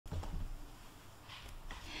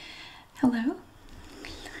Hello,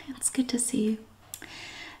 it's good to see you.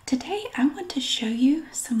 Today I want to show you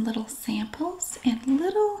some little samples and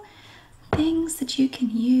little things that you can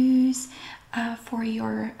use for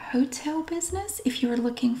your hotel business if you're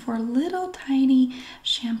looking for little tiny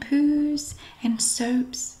shampoos and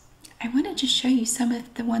soaps. I want to just show you some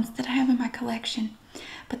of the ones that I have in my collection.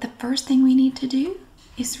 But the first thing we need to do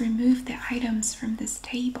is remove the items from this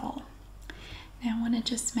table. Now I want to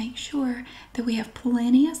just make sure that we have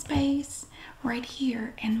plenty of space right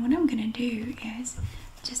here. And what I'm going to do is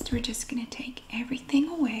we're just going to take everything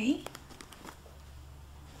away.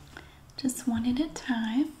 Just one at a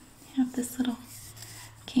time. I have this little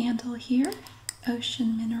candle here,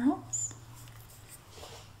 Ocean Minerals.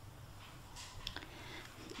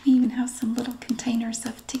 We even have some little containers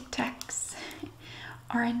of Tic Tacs,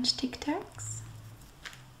 orange Tic Tacs.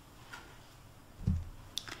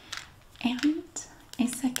 And a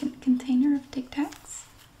second container of Tic Tacs.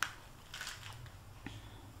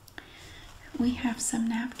 We have some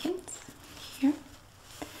napkins here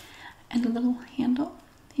and a little handle.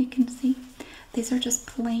 You can see these are just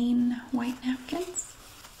plain white napkins.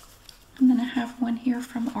 And then I have one here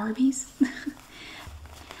from Arby's.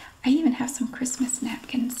 I even have some Christmas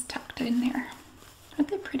napkins tucked in there. Aren't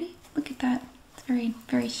they pretty? Look at that. It's very,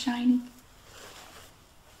 very shiny.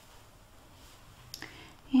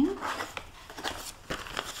 And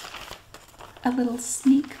a little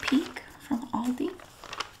sneak peek from Aldi.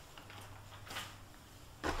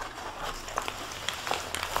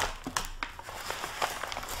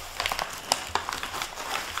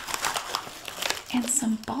 And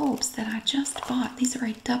some bulbs that I just bought. These are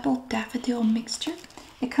a double daffodil mixture.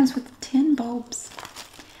 It comes with 10 bulbs.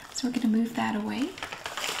 So we're going to move that away.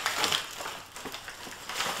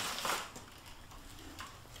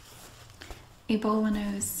 A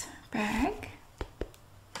Bolagnose bag.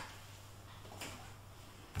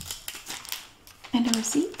 And a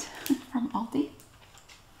receipt from Aldi.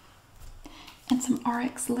 And some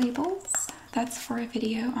RX labels. That's for a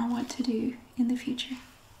video I want to do in the future.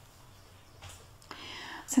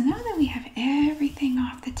 So now that we have everything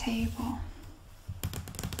off the table,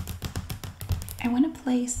 I want to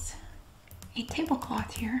place a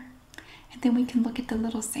tablecloth here, and then we can look at the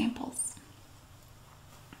little samples.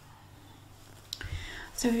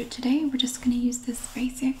 So today we're just going to use this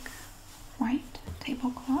basic white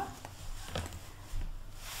tablecloth.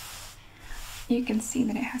 You can see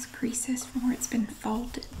that it has creases from where it's been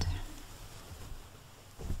folded.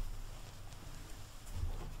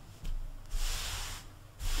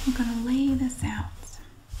 I'm going to lay this out.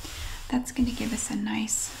 That's going to give us a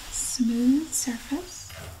nice smooth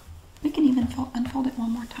surface. We can even unfold it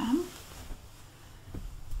one more time.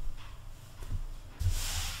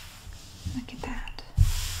 Look at that.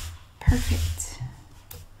 Perfect.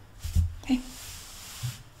 Okay.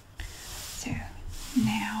 So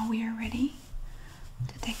now we are ready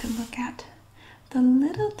to take a look at the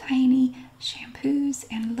little tiny shampoos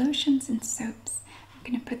and lotions and soaps. I'm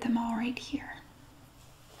going to put them all right here.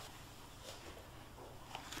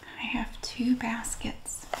 I have two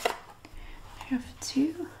baskets. I have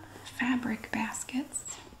two fabric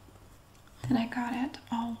baskets that I got at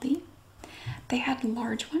Aldi. They had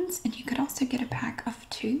large ones, and you could also get a pack of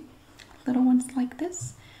two little ones like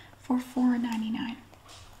this for $4.99.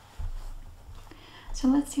 So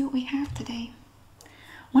let's see what we have today.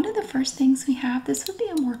 One of the first things we have, this would be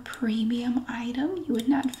a more premium item. You would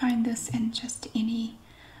not find this in just any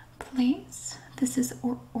place. This is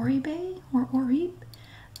Oribe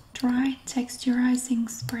Dry Texturizing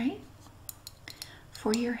Spray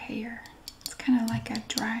for your hair. It's kind of like a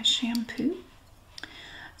dry shampoo.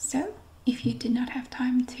 So if you did not have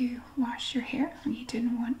time to wash your hair, or you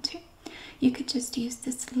didn't want to, you could just use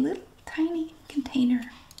this little tiny container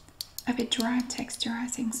of a dry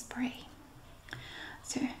texturizing spray.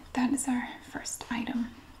 So that is our first item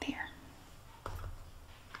there.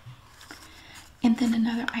 And then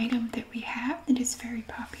another item that we have that is very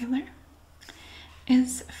popular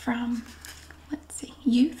is from, let's see,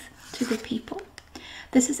 Youth to the People.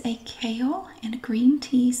 This is a kale and green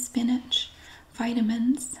tea spinach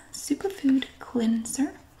vitamins superfood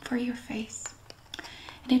cleanser for your face.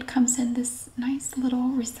 And it comes in this nice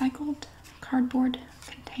little recycled cardboard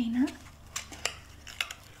container.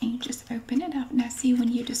 And you just open it up. Now see,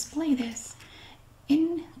 when you display this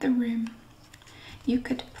in the room, you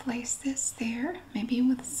could place this there, maybe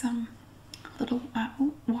with some little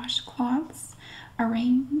washcloths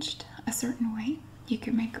arranged a certain way. You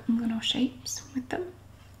could make little shapes with them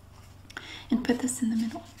and put this in the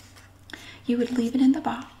middle. You would leave it in the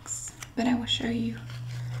box, but I will show you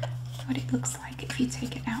what it looks like if you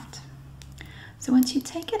take it out. So once you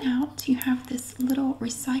take it out, you have this little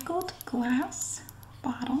recycled glass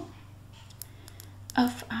bottle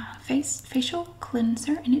of facial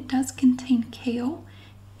cleanser, and it does contain kale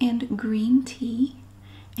and green tea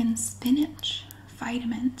and spinach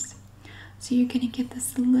vitamins. So you're going to get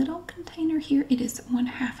this little container here. It is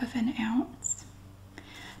 1/2 of an ounce.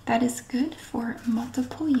 That is good for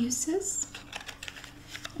multiple uses.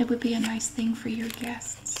 It would be a nice thing for your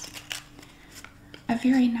guests. A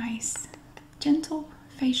very nice, gentle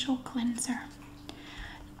facial cleanser.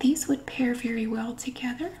 These would pair very well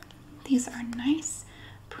together. These are nice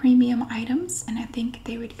premium items, and I think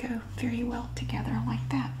they would go very well together like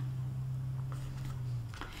that.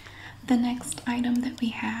 The next item that we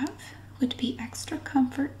have would be Extra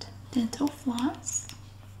Comfort Dental Floss.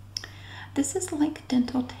 This is like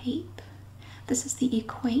dental tape. This is the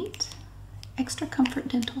Equate Extra Comfort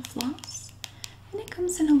Dental Floss, and it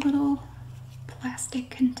comes in a little plastic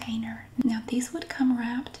container. Now these would come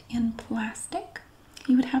wrapped in plastic.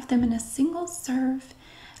 You would have them in a single serve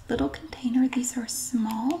little container. These are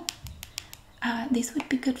small. These would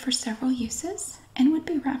be good for several uses and would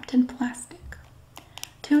be wrapped in plastic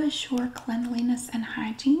to assure cleanliness and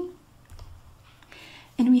hygiene.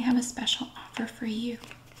 And we have a special offer for you.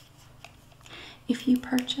 If you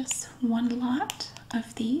purchase one lot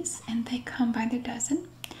of these, and they come by the dozen,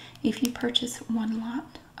 if you purchase one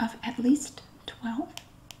lot of at least 12,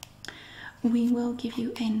 we will give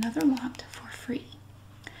you another lot for free.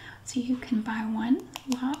 So you can buy one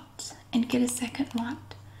lot and get a second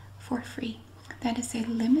lot for free. That is a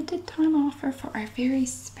limited time offer for our very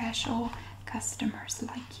special customers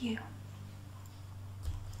like you.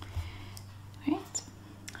 Right?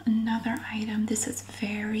 Another item. This is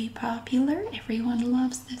very popular. Everyone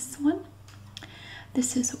loves this one.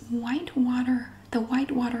 This is Whitewater, the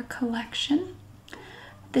Whitewater collection.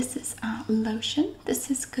 This is lotion. This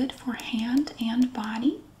is good for hand and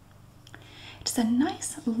body. It's a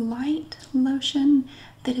nice light lotion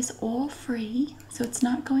that is oil-free, so it's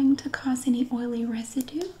not going to cause any oily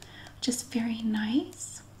residue. Just very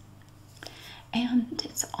nice. And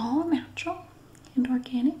it's all natural and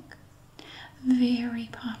organic. Very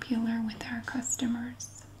popular with our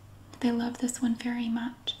customers. They love this one very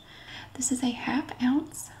much. This is a 1/2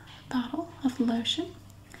 ounce bottle of lotion,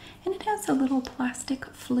 and it has a little plastic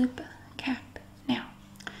flip cap. Now,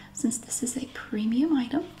 since this is a premium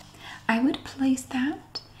item, I would place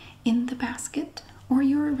that in the basket or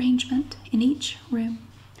your arrangement in each room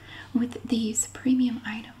with these premium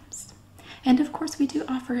items. And of course, we do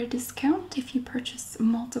offer a discount if you purchase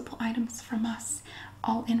multiple items from us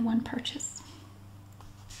all in one purchase.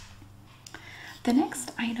 The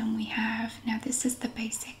next item we have, now this is the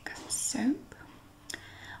basic soap,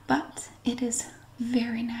 but it is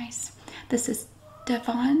very nice. This is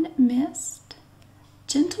Devon Mist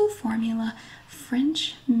Gentle Formula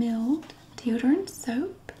French Milled Deodorant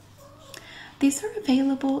Soap. These are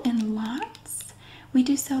available in lots. We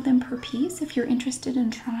do sell them per piece if you're interested in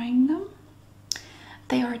trying them.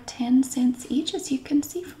 They are 10 cents each, as you can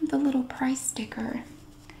see from the little price sticker.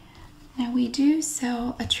 Now we do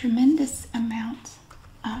sell a tremendous amount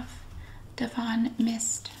of Devon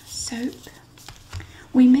Mist soap.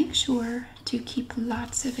 We make sure to keep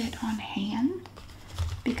lots of it on hand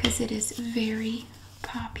because it is very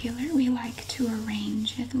popular. We like to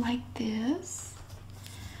arrange it like this.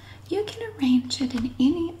 You can arrange it in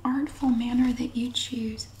any artful manner that you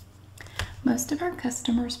choose. Most of our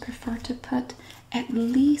customers prefer to put at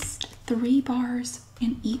least 3 bars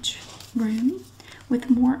in each room, with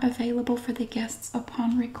more available for the guests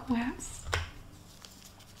upon request.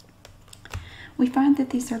 We find that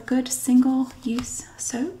these are good single-use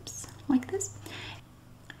soaps like this.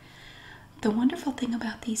 The wonderful thing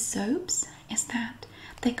about these soaps is that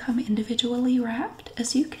they come individually wrapped.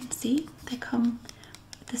 As you can see, they come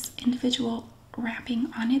with this individual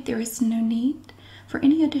wrapping on it. There is no need for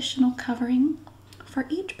any additional covering. For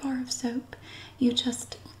each bar of soap, you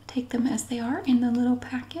just take them as they are in the little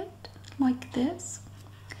packet like this,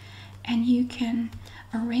 and you can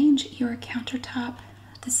arrange your countertop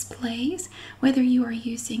displays, whether you are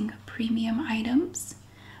using premium items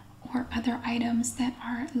or other items that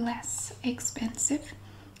are less expensive.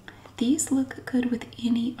 These look good with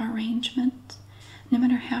any arrangement. No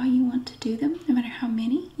matter how you want to do them, no matter how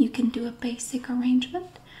many, you can do a basic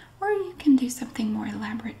arrangement or you can do something more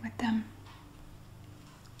elaborate with them.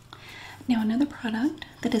 Now, another product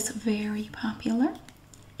that is very popular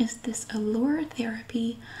is this Allure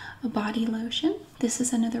Therapy body lotion. This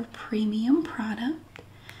is another premium product.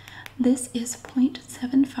 This is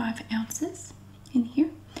 0.75 ounces in here.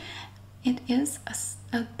 It is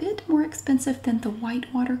a bit more expensive than the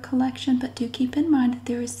Whitewater collection, but do keep in mind that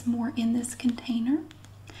there is more in this container.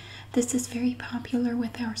 This is very popular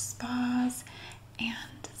with our spas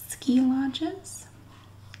and ski lodges.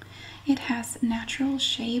 It has natural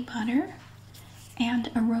shea butter and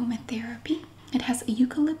aromatherapy. It has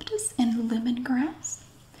eucalyptus and lemongrass.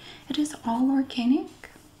 It is all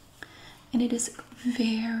organic, and it is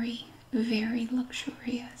very, very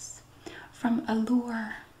luxurious from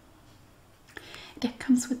Allure. It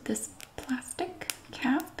comes with this plastic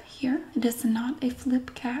cap here. It is not a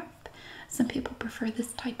flip cap. Some people prefer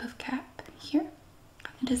this type of cap here.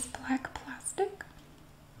 It is black plastic.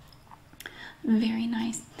 Very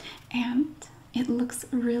nice. And it looks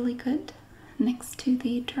really good next to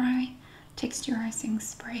the dry texturizing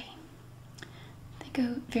spray. They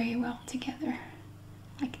go very well together,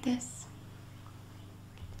 like this.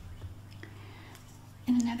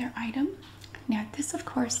 And another item. Now this, of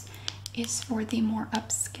course, is for the more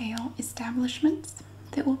upscale establishments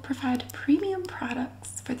that will provide premium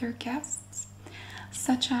products for their guests,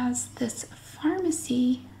 such as this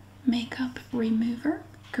pharmacy makeup remover,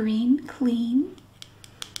 Green Clean.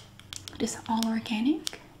 It is all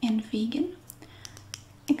organic and vegan.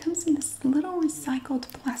 It comes in this little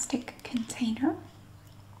recycled plastic container,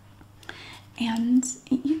 and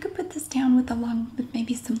you could put this down along with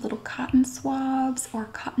maybe some little cotton swabs or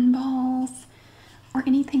cotton balls or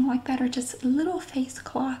anything like that, or just little face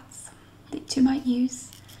cloths that you might use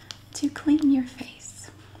to clean your face.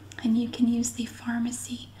 And you can use the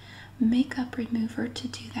pharmacy makeup remover to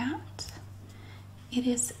do that. It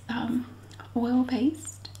is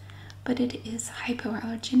oil-based, but it is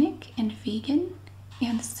hypoallergenic and vegan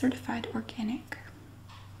and certified organic.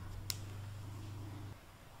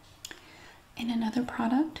 And another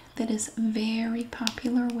product that is very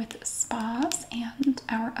popular with spas and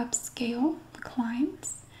our upscale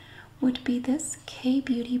clients would be this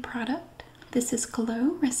K-Beauty product. This is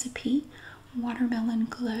Glow Recipe Watermelon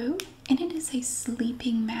Glow, and it is a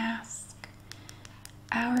sleeping mask.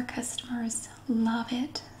 Our customers love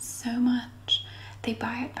it so much. They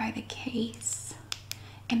buy it by the case,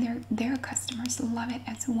 and their customers love it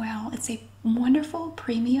as well. It's a wonderful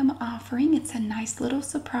premium offering. It's a nice little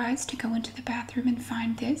surprise to go into the bathroom and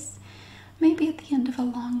find this, maybe at the end of a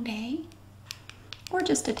long day or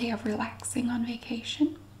just a day of relaxing on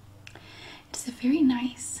vacation. It's a very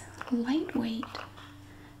nice, lightweight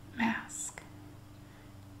mask.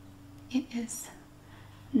 It is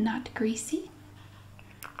not greasy.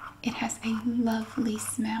 It has a lovely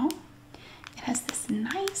smell. It has this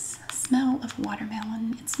nice smell of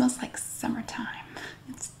watermelon. It smells like summertime.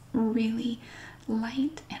 It's really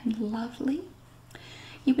light and lovely.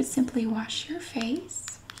 You would simply wash your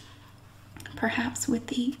face, perhaps with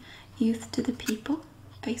the Youth to the People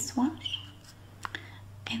face wash,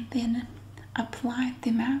 and then apply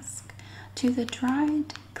the mask to the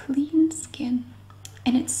dried, clean skin,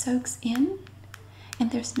 and it soaks in, and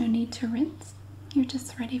there's no need to rinse. You're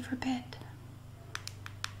just ready for bed.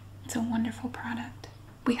 It's a wonderful product.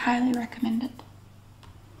 We highly recommend it.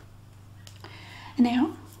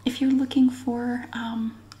 Now, if you're looking for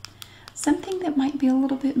something that might be a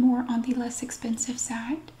little bit more on the less expensive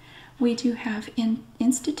side, we do have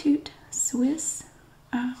Institute Swiss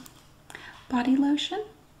body lotion.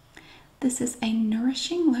 This is a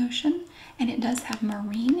nourishing lotion, and it does have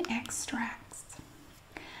marine extracts.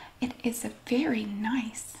 It is a very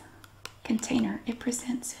nice container. It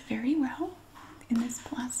presents very well in this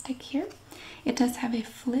plastic here. It does have a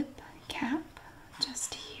flip cap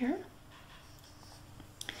just here.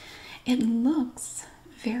 It looks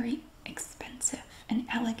very expensive and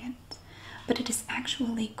elegant, but it is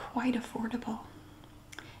actually quite affordable.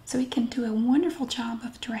 So it can do a wonderful job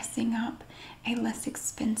of dressing up a less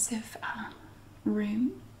expensive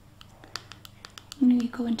room. You know, you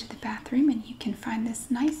go into the bathroom and you can find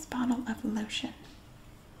this nice bottle of lotion.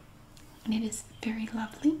 And it is very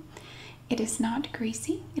lovely. It is not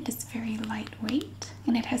greasy. It is very lightweight,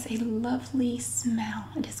 and it has a lovely smell.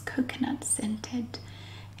 It is coconut scented.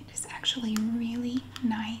 It is actually really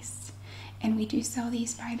nice. And we do sell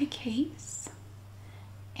these by the case,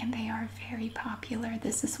 and they are very popular.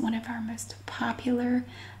 This is one of our most popular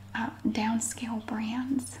downscale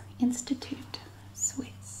brands, Institute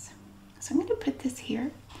Swiss. So I'm going to put this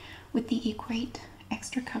here with the Equate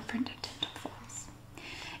Extra Comfort Dental Floss.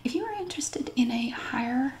 If you are interested in a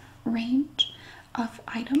higher range of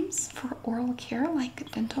items for oral care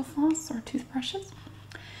like dental floss or toothbrushes,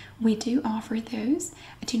 we do offer those.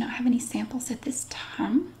 I do not have any samples at this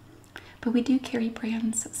time, but we do carry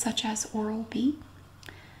brands such as Oral-B,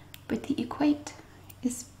 but the Equate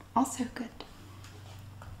is also good.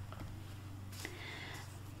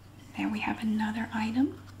 There we have another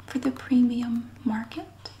item for the premium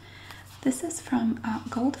market. This is from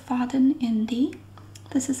Goldfaden ND.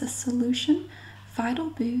 This is a solution Vital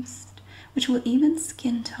Boost, which will even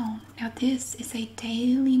skin tone. Now this is a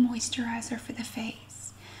daily moisturizer for the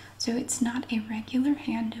face. So it's not a regular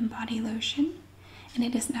hand and body lotion, and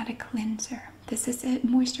it is not a cleanser. This is a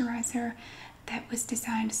moisturizer that was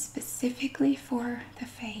designed specifically for the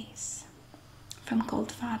face from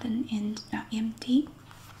Goldfaden MD.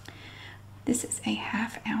 This is a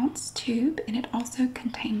 1/2 ounce tube, and it also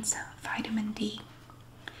contains vitamin D.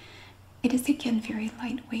 It is again very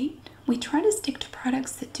lightweight. We try to stick to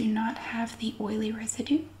products that do not have the oily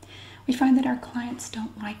residue. We find that our clients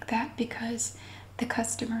don't like that because the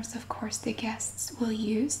customers, of course, the guests, will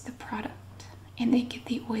use the product and they get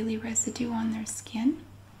the oily residue on their skin.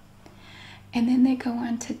 And then they go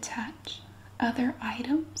on to touch other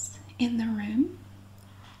items in the room,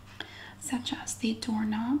 such as the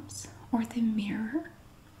doorknobs or the mirror,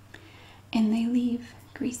 and they leave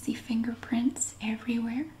greasy fingerprints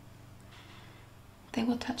everywhere. They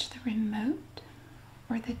will touch the remote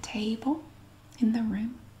or the table in the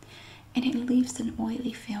room, and it leaves an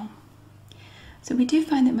oily film. So we do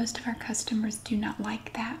find that most of our customers do not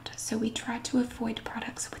like that, so we try to avoid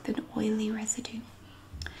products with an oily residue.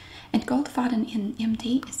 And Goldfaden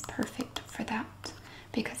MD is perfect for that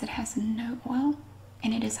because it has no oil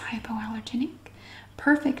and it is hypoallergenic,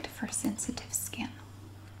 perfect for sensitive skin.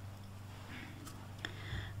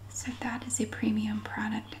 So that is a premium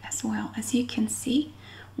product as well. As you can see,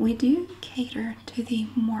 we do cater to the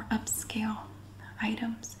more upscale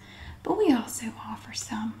items, but we also offer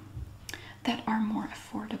some that are more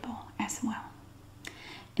affordable as well.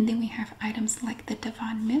 And then we have items like the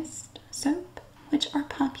Devon Mist soap, which are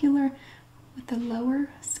popular with the lower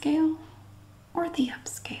scale or the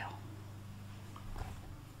upscale.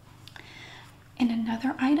 And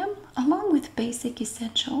another item, along with basic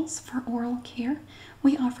essentials for oral care,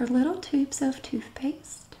 we offer little tubes of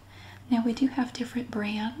toothpaste. Now we do have different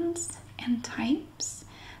brands and types.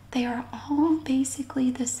 They are all basically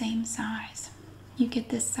the same size. You get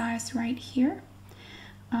this size right here.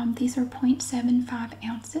 These are 0.75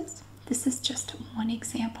 ounces. This is just one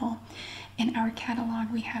example. In our catalog,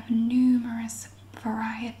 we have numerous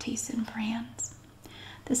varieties and brands.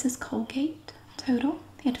 This is Colgate Total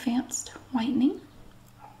Advanced Whitening.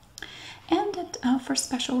 And for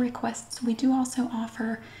special requests, we do also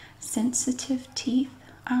offer sensitive teeth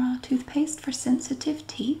toothpaste for sensitive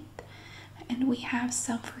teeth. And we have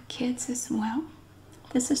some for kids as well.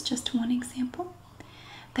 This is just one example.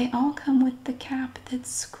 They all come with the cap that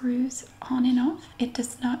screws on and off. It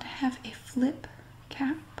does not have a flip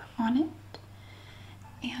cap on it.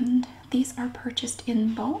 And these are purchased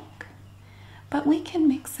in bulk, but we can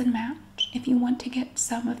mix and match. If you want to get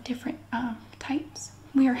some of different types,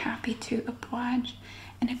 we are happy to oblige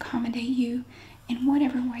and accommodate you in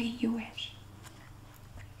whatever way you wish.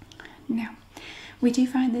 Now, we do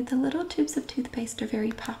find that the little tubes of toothpaste are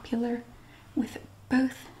very popular with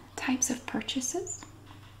both types of purchases.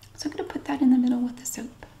 So I'm going to put that in the middle with the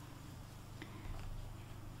soap.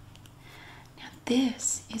 Now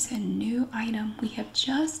this is a new item we have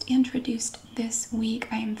just introduced this week.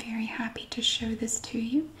 I am very happy to show this to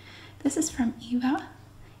you. This is from Eva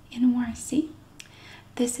NYC.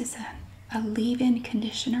 This is a leave-in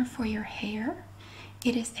conditioner for your hair.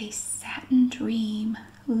 It is a Satin Dream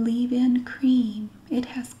leave-in cream. It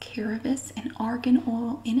has cannabis and argan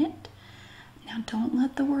oil in it. Now don't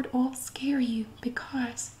let the word oil scare you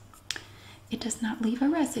because it does not leave a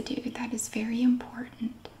residue. That is very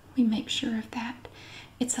important. We make sure of that.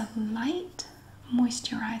 It's a light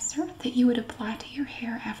moisturizer that you would apply to your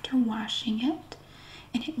hair after washing it,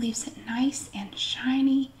 and it leaves it nice and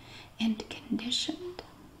shiny and conditioned.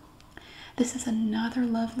 This is another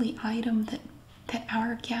lovely item that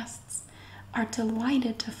our guests are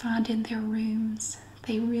delighted to find in their rooms.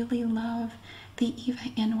 They really love the Eva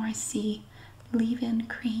NYC leave-in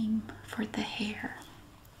cream for the hair.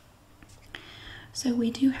 So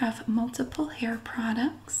we do have multiple hair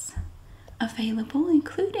products available,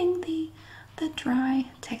 including the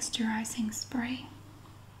dry texturizing spray.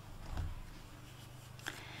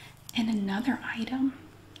 And another item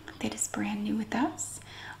that is brand new with us,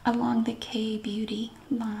 along the K-Beauty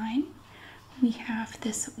line, we have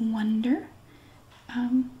this Wonder.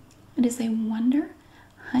 It is a Wonder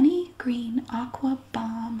Honey Green Aqua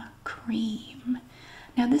Balm Cream.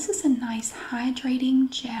 Now this is a nice hydrating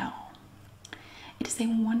gel. It is a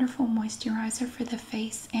wonderful moisturizer for the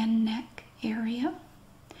face and neck area.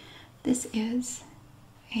 This is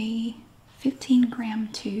a 15-gram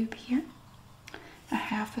tube here, a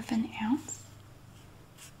 1/2 ounce.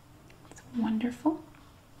 It's wonderful.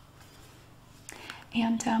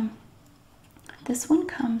 And this one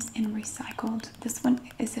comes in recycled. This one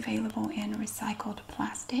is available in recycled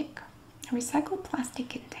plastic, a recycled plastic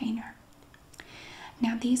container.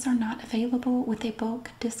 Now these are not available with a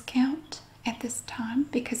bulk discount at this time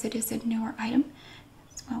because it is a newer item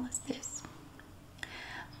as well as this.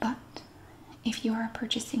 But if you are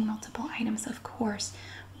purchasing multiple items, of course,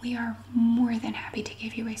 we are more than happy to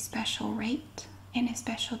give you a special rate and a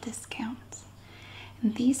special discount.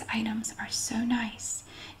 And these items are so nice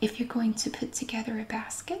if you're going to put together a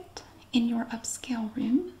basket in your upscale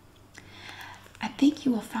room. I think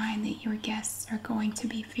you will find that your guests are going to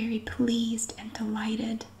be very pleased and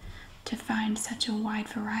delighted to find such a wide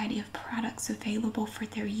variety of products available for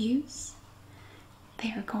their use.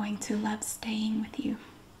 They are going to love staying with you.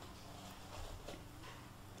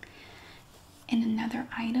 And another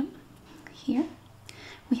item here,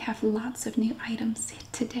 we have lots of new items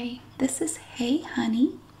today. This is Hey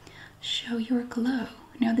Honey, Show Your Glow.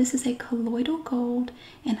 Now this is a colloidal gold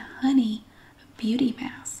and honey beauty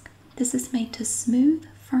mask. This is made to smooth,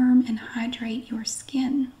 firm, and hydrate your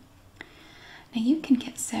skin. Now you can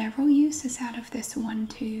get several uses out of this one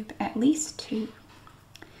tube, at least two.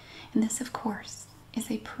 And this, of course, is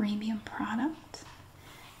a premium product.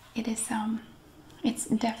 It is it's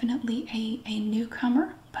definitely a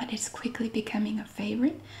newcomer, but it's quickly becoming a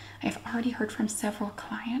favorite. I've already heard from several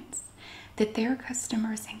clients that their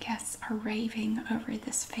customers and guests are raving over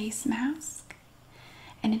this face mask.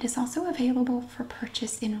 And it is also available for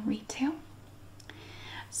purchase in retail.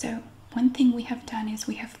 So one thing we have done is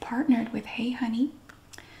we have partnered with Hey Honey,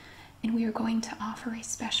 and we are going to offer a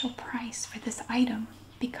special price for this item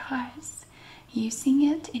because using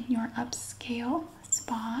it in your upscale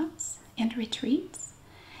spas and retreats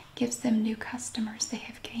gives them new customers. They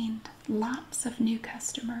have gained lots of new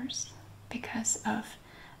customers because of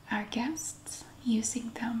our guests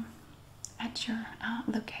using them at your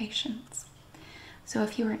locations. So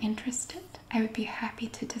if you are interested, I would be happy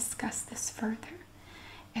to discuss this further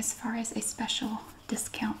as far as a special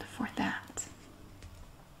discount for that.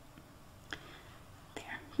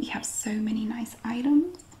 There, we have so many nice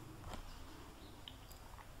items.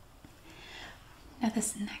 Now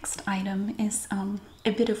this next item is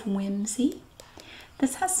a bit of whimsy.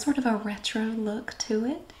 This has sort of a retro look to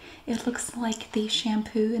it. It looks like the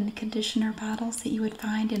shampoo and the conditioner bottles that you would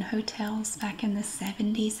find in hotels back in the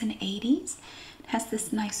 70s and 80s. It has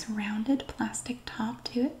this nice rounded plastic top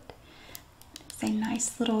to it. It's a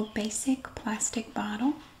nice little basic plastic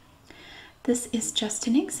bottle. This is just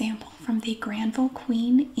an example from the Granville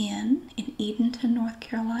Queen Inn in Edenton, North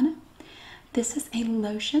Carolina. This is a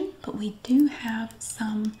lotion, but we do have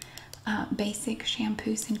some basic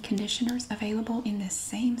shampoos and conditioners available in the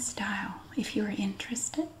same style if you're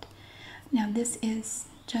interested. Now this is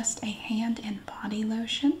just a hand and body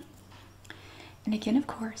lotion. And again, of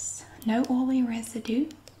course, no oily residue.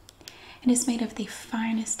 It is made of the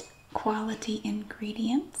finest quality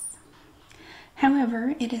ingredients.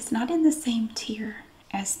 However, it is not in the same tier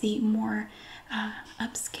as the more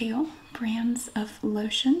upscale brands of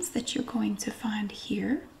lotions that you're going to find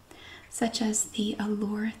here, such as the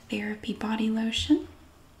Allure Therapy Body Lotion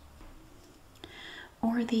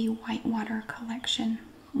or the Whitewater Collection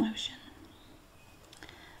Lotion.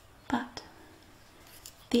 But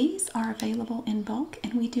these are available in bulk,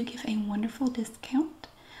 and we do give a wonderful discount.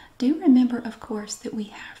 Do remember, of course, that we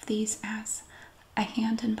have these as a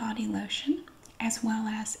hand and body lotion as well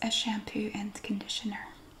as a shampoo and conditioner.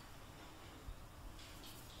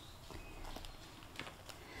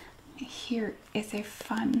 Here is a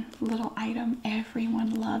fun little item.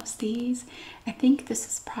 Everyone loves these. I think this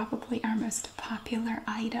is probably our most popular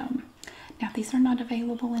item. Now these are not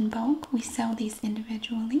available in bulk. We sell these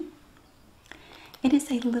individually. It is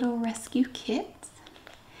a little rescue kit,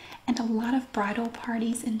 and a lot of bridal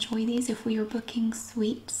parties enjoy these if we are booking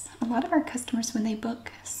suites. A lot of our customers, when they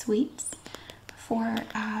book suites for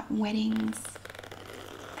weddings,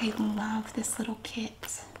 they love this little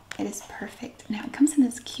kit. It is perfect. Now it comes in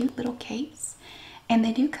this cute little case, and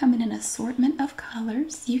they do come in an assortment of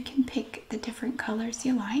colors. You can pick the different colors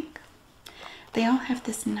you like. They all have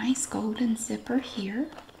this nice golden zipper here,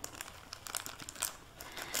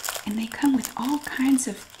 and they come with all kinds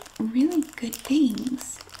of really good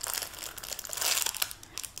things.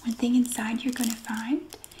 One thing inside you're going to find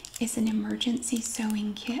is an emergency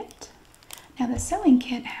sewing kit. Now the sewing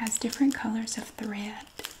kit has different colors of thread,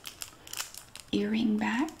 earring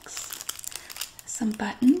backs, some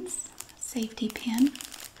buttons, safety pin,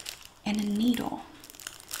 and a needle.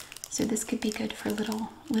 So this could be good for little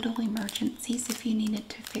emergencies if you needed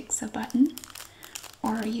to fix a button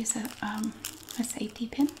or use a safety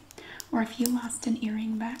pin, or if you lost an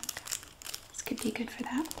earring back. This could be good for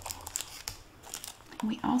that. And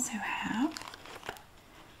we also have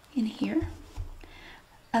in here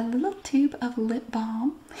a little tube of lip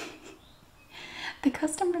balm. The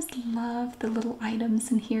customers love the little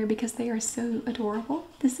items in here because they are so adorable.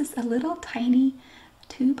 This is a little tiny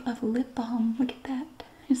tube of lip balm. Look at that.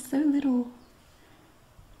 It's so little.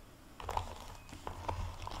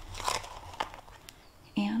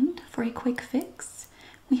 And for a quick fix,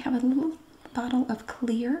 we have a little bottle of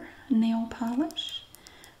clear nail polish,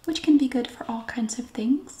 which can be good for all kinds of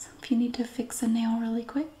things if you need to fix a nail really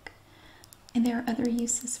quick. And there are other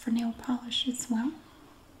uses for nail polish as well.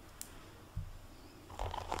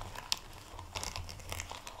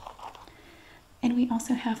 And we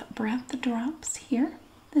also have breath drops here.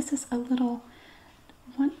 This is a little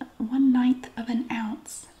 1/9 of an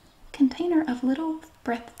ounce container of little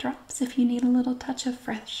breath drops. If you need a little touch of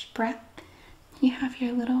fresh breath, you have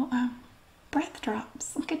your little breath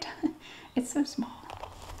drops. Look at that. It's so small.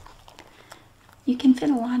 You can fit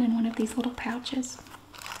a lot in one of these little pouches.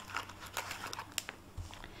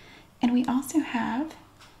 And we also have,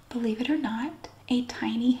 believe it or not, a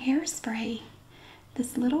tiny hairspray.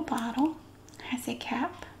 This little bottle has a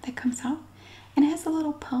cap that comes off and it has a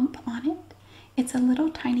little pump on it. It's a little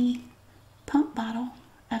tiny pump bottle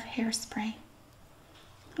of hairspray.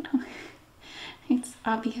 It's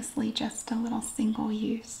obviously just a little single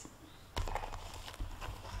use.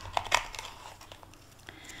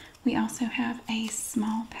 We also have a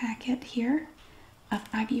small packet here of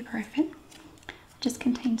ibuprofen. It just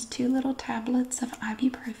contains 2 little tablets of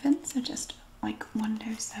ibuprofen, so just like 1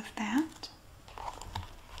 dose of that.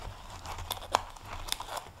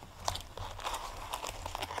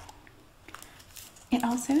 It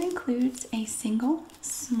also includes a single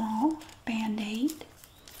small Band-Aid,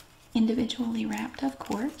 individually wrapped of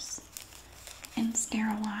course, and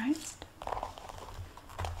sterilized.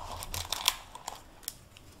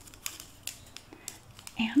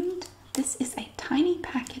 And this is a tiny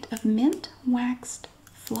packet of mint waxed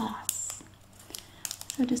floss.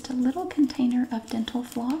 So just a little container of dental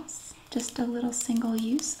floss, just a little single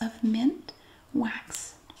use of mint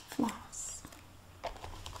wax floss.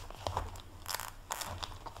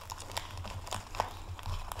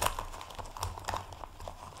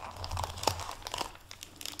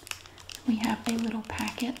 We have a little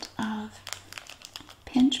packet of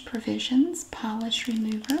Pinch Provisions Polish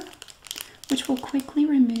Remover, which will quickly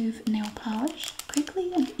remove nail polish,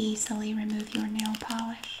 quickly and easily remove your nail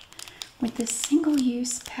polish with this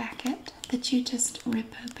single-use packet that you just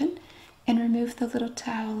rip open and remove the little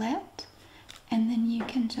towelette, and then you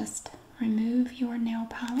can just remove your nail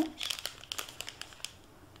polish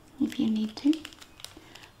if you need to.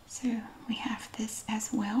 So we have this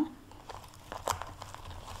as well.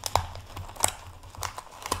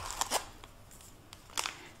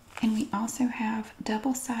 And we also have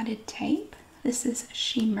double-sided tape. This is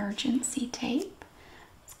Shemergency tape.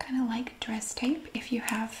 It's kind of like dress tape if you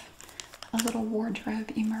have a little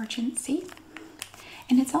wardrobe emergency.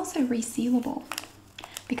 And it's also resealable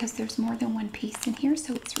because there's more than one piece in here,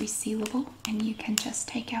 so it's resealable and you can just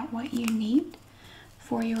take out what you need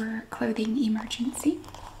for your clothing emergency.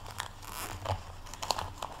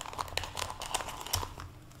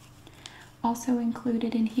 Also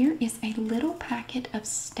included in here is a little packet of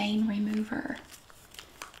stain remover.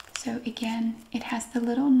 So again, it has the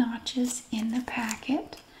little notches in the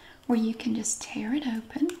packet where you can just tear it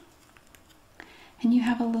open. And you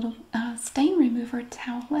have a little stain remover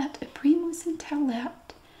towelette, a pre-moistened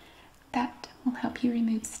towelette that will help you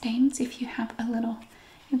remove stains. If you have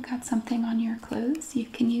you've got something on your clothes, you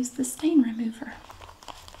can use the stain remover.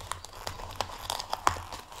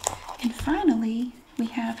 And finally, we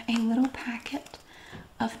have a little packet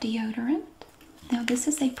of deodorant. Now this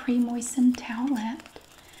is a pre-moistened towelette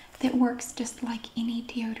that works just like any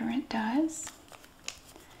deodorant does.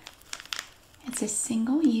 It's a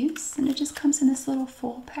single use and it just comes in this little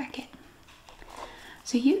full packet.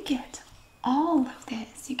 So you get all of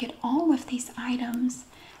this, you get all of these items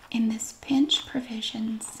in this Pinch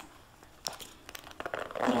Provisions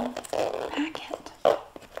little packet.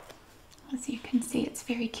 As you can see, it's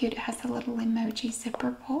very cute. It has a little emoji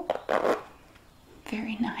zipper pull.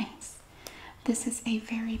 Very nice. This is a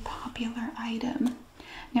very popular item.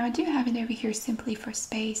 Now I do have it over here simply for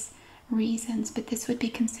space reasons, but this would be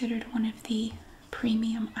considered one of the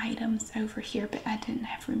premium items over here, but I didn't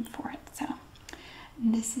have room for it, so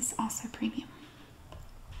this is also premium.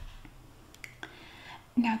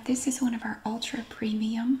 Now this is one of our ultra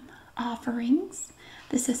premium offerings.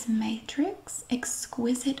 This is Matrix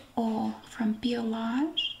Exquisite Oil from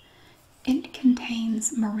Biolage. It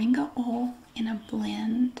contains moringa oil in a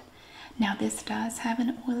blend, Now this does have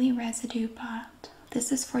an oily residue, but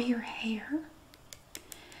this is for your hair.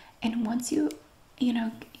 And once you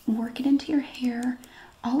work it into your hair,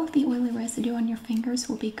 all of the oily residue on your fingers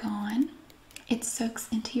will be gone. It soaks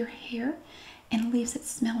into your hair and leaves it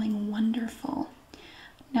smelling wonderful.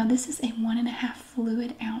 Now this is a 1.5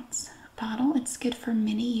 fluid ounce bottle. It's good for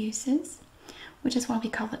many uses, which is why we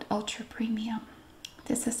call it ultra premium.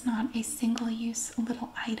 This is not a single use little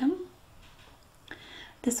item.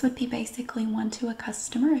 This would be basically one to a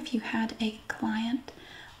customer if you had a client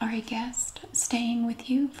or a guest staying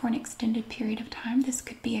with you for an extended period of time. This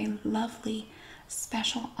could be a lovely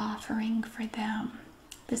special offering for them.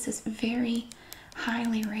 This is very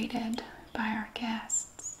highly rated by our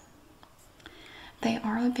guests. They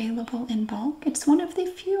are available in bulk. It's one of the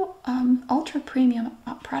few ultra premium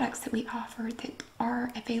products that we offer that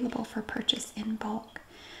are available for purchase in bulk,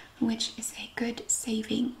 which is a good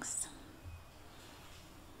savings.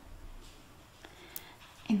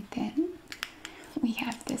 And then we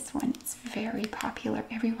have this one. It's very popular.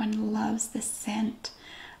 Everyone loves the scent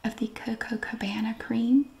of the Coco Cabana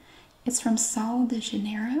cream. It's from Sol de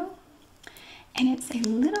Janeiro, and it's a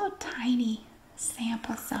little tiny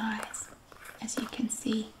sample size, as you can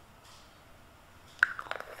see.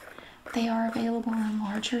 They are available in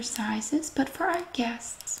larger sizes, but for our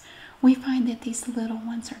guests, we find that these little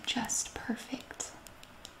ones are just perfect.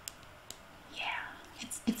 Yeah,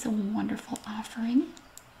 it's a wonderful offering.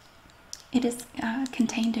 It is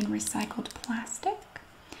contained in recycled plastic,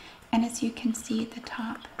 and as you can see, the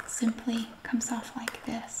top simply comes off like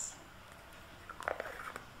this.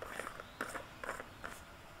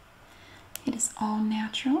 It is all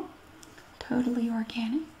natural, totally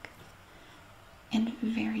organic, and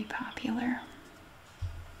very popular.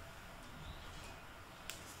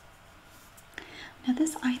 Now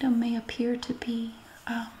this item may appear to be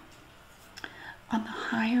on the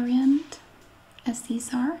higher end as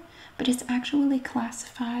these are, but it's actually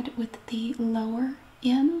classified with the lower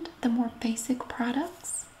end, the more basic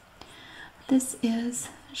products. This is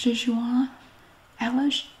Jejuan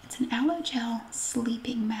it's an Allogel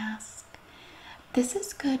sleeping mask. This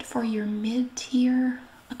is good for your mid-tier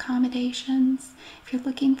accommodations. If you're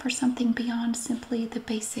looking for something beyond simply the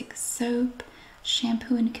basic soap,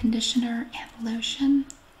 shampoo and conditioner, and lotion,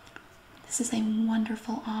 this is a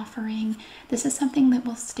wonderful offering. This is something that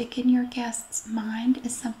will stick in your guest's mind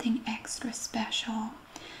as something extra special,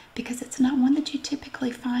 because it's not one that you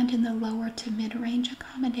typically find in the lower to mid-range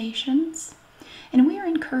accommodations. And we are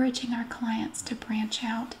encouraging our clients to branch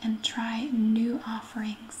out and try new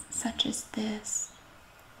offerings such as this.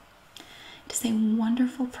 It is a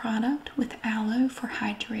wonderful product with aloe for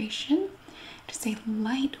hydration. It is a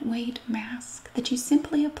lightweight mask that you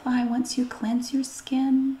simply apply once you cleanse your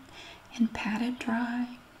skin and pat it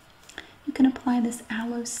dry. You can apply this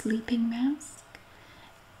aloe sleeping mask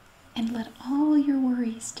and let all your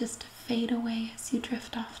worries just fade away as you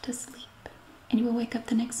drift off to sleep. And you will wake up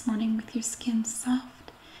the next morning with your skin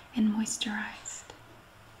soft and moisturized.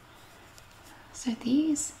 So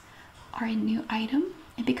these are a new item,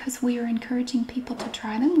 and because we are encouraging people to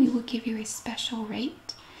try them, we will give you a special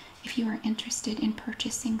rate if you are interested in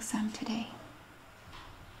purchasing some today.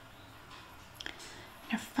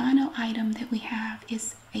 Our final item that we have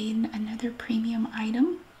is another premium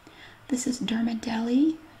item. This is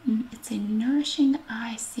Dermadeli. It's a nourishing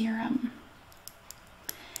eye serum.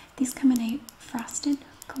 These come in a frosted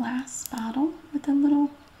glass bottle with a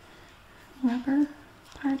little rubber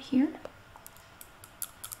part here.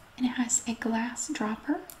 And it has a glass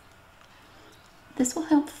dropper. This will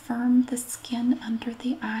help firm the skin under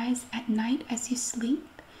the eyes at night as you sleep.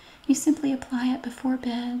 You simply apply it before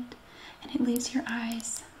bed, and it leaves your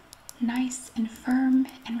eyes nice and firm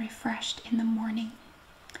and refreshed in the morning.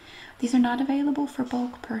 These are not available for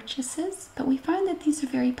bulk purchases, but we find that these are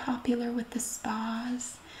very popular with the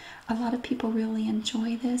spas. A lot of people really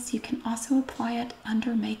enjoy this. You can also apply it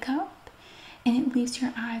under makeup, and it leaves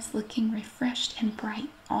your eyes looking refreshed and bright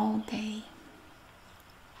all day.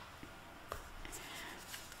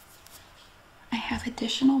 I have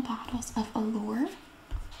additional bottles of Allure,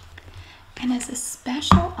 and as a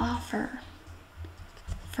special offer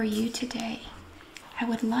for you today, I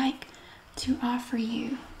would like to offer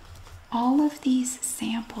you all of these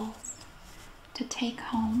samples to take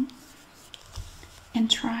home and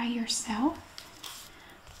try yourself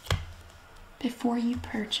before you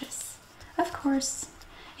purchase. Of course,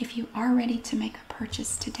 if you are ready to make a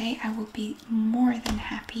purchase today, I will be more than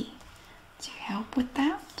happy to help with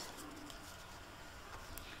that.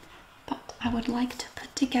 But I would like to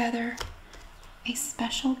put together a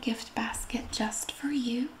special gift basket just for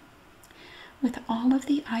you with all of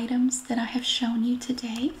the items that I have shown you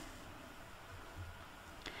today.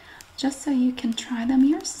 just so you can try them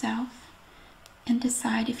yourself and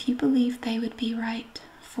decide if you believe they would be right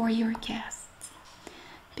for your guests.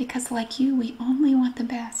 Because like you, we only want the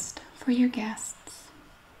best for your guests.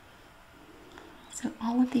 So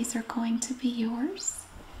all of these are going to be yours.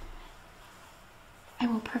 I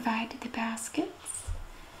will provide the baskets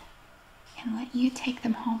and let you take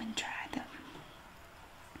them home and try them.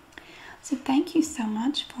 So thank you so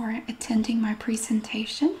much for attending my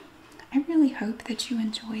presentation. I really hope that you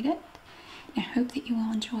enjoyed it. And I hope that you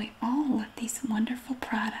will enjoy all of these wonderful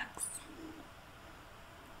products.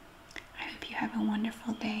 I hope you have a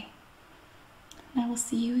wonderful day. And I will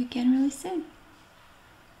see you again really soon.